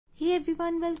Hey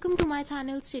everyone, welcome to my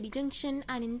channel Study Junction,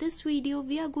 and in this video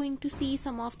we are going to see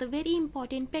some of the very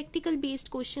important practical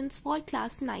based questions for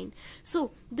class 9.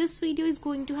 So this video is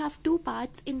going to have two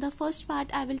parts. In the first part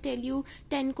I will tell you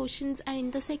 10 questions, and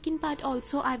in the second part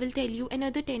also I will tell you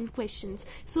another 10 questions.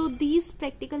 So these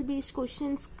practical based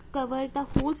questions cover the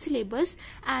whole syllabus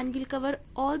and will cover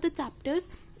all the chapters,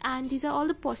 and these are all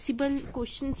the possible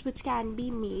questions which can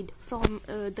be made from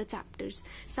the chapters.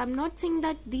 So I'm not saying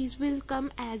that these will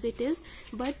come as it is,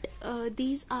 but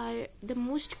these are the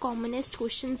most commonest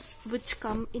questions which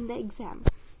come in the exam.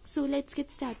 So let's get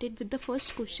started with the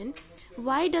first question.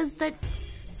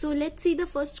 Let's see the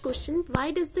first question.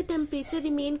 Why does the temperature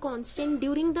remain constant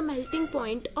during the melting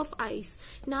point of ice?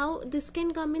 Now this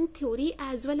can come in theory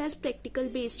as well as practical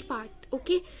based part.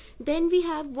 Okay, then we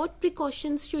have what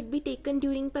precautions should be taken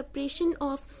during preparation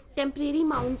of temporary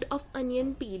mount of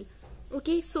onion peel.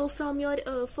 Okay, so from your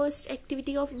first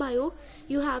activity of bio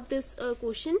you have this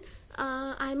question.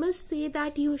 I must say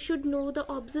that you should know the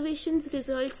observations,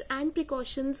 results and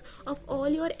precautions of all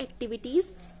your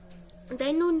activities.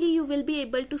 Then only you will be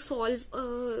able to solve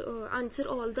answer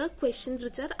all the questions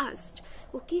which are asked.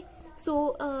 Okay,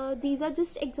 so these are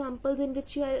just examples in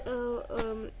which you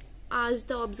are asked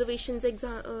the observations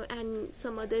and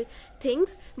some other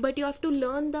things, but you have to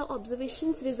learn the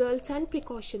observations, results and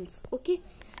precautions. Okay,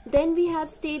 then we have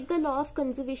state the law of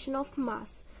conservation of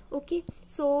mass. Okay,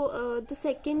 so the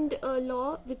second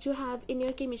law which you have in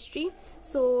your chemistry,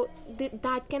 so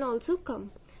that can also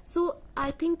come. So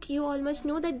I think you all must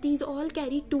know that these all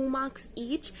carry 2 marks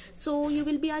each, so you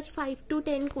will be asked 5 to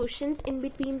 10 questions in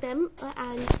between them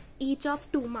and each of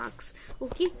 2 marks.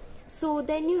 Okay, so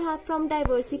then you have from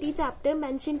diversity chapter,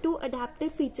 mention 2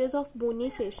 adaptive features of bony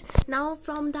fish. Now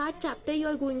from that chapter you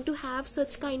are going to have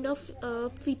such kind of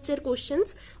feature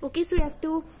questions. Okay, so you have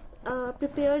to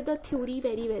prepare the theory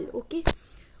very well. Okay,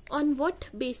 on what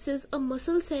basis a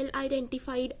muscle cell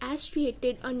identified as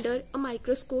striated under a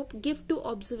microscope give 2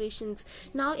 observations.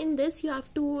 Now in this you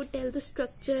have to tell the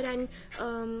structure and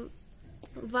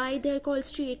why they are called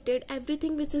striated.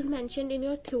 Everything which is mentioned in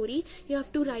your theory you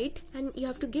have to write and you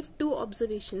have to give 2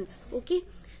 observations. Okay,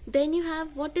 then you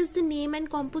have what is the name and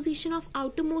composition of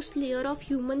outermost layer of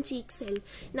human cheek cell.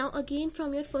 Now again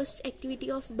from your first activity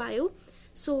of bio,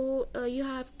 so you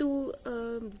have to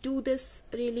do this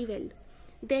really well.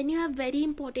 Then you have very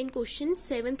important questions,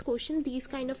 7th question. These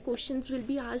kind of questions will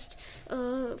be asked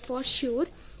for sure.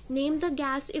 Name the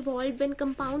gas evolved when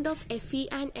compound of Fe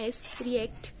and S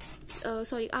react,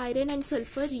 iron and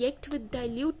sulfur react with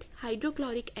dilute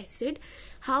hydrochloric acid.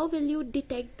 How will you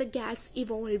detect the gas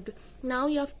evolved? Now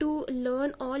you have to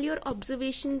learn all your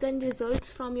observations and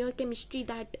results from your chemistry,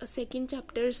 that second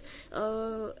chapter's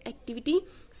activity.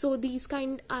 So these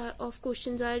kind of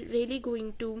questions are really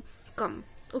going to come.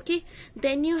 Okay,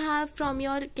 then you have from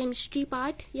your chemistry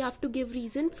part you have to give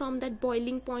reason from that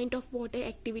boiling point of water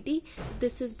activity.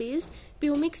 This is based.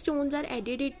 Pumic stones are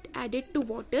added to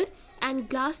water and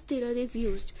glass stirrer is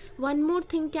used. One more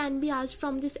thing can be asked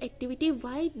from this activity: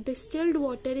 why distilled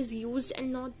water is used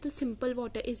and not the simple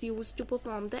water is used to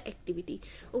perform the activity.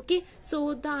 Okay,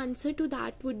 so the answer to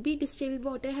that would be distilled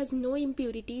water has no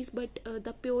impurities, but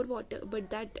the pure water, but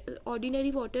that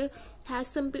ordinary water has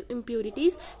some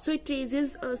impurities, so it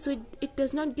raises it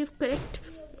does not give correct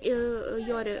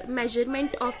your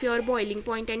measurement of your boiling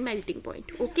point and melting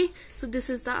point. Okay, so this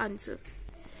is the answer.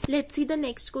 Let's see the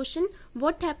next question.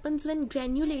 What happens when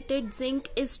granulated zinc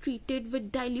is treated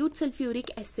with dilute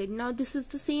sulfuric acid? Now this is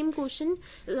the same question,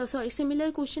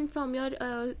 similar question from your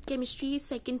chemistry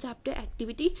second chapter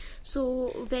activity.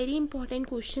 So very important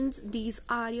questions these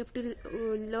are. You have to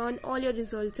learn all your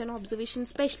results and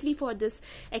observations, especially for this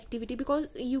activity,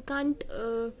 because you can't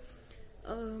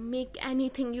make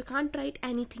anything, you can't write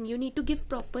anything, you need to give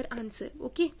proper answer.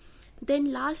 Okay,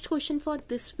 then last question for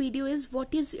this video is,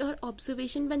 what is your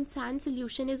observation when sand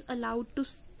solution is allowed to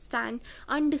stand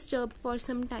undisturbed for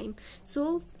some time?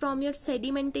 So from your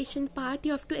sedimentation part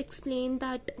you have to explain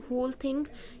that whole thing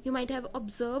you might have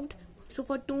observed. So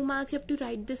for 2 marks you have to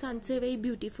write this answer very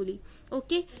beautifully.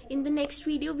 Okay, in the next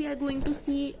video we are going to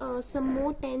see some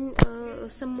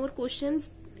more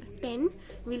questions. 10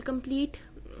 we'll complete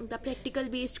the practical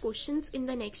based questions in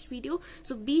the next video,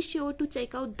 so be sure to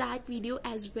check out that video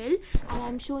as well. And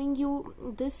I'm showing you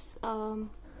this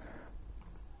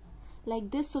like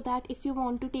this, so that if you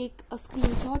want to take a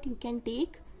screenshot you can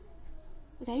take,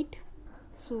 right?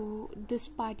 So this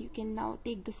part you can now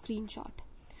take the screenshot.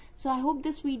 So I hope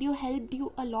this video helped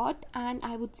you a lot, and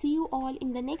I would see you all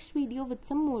in the next video with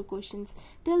some more questions.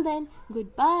 Till then,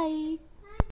 goodbye.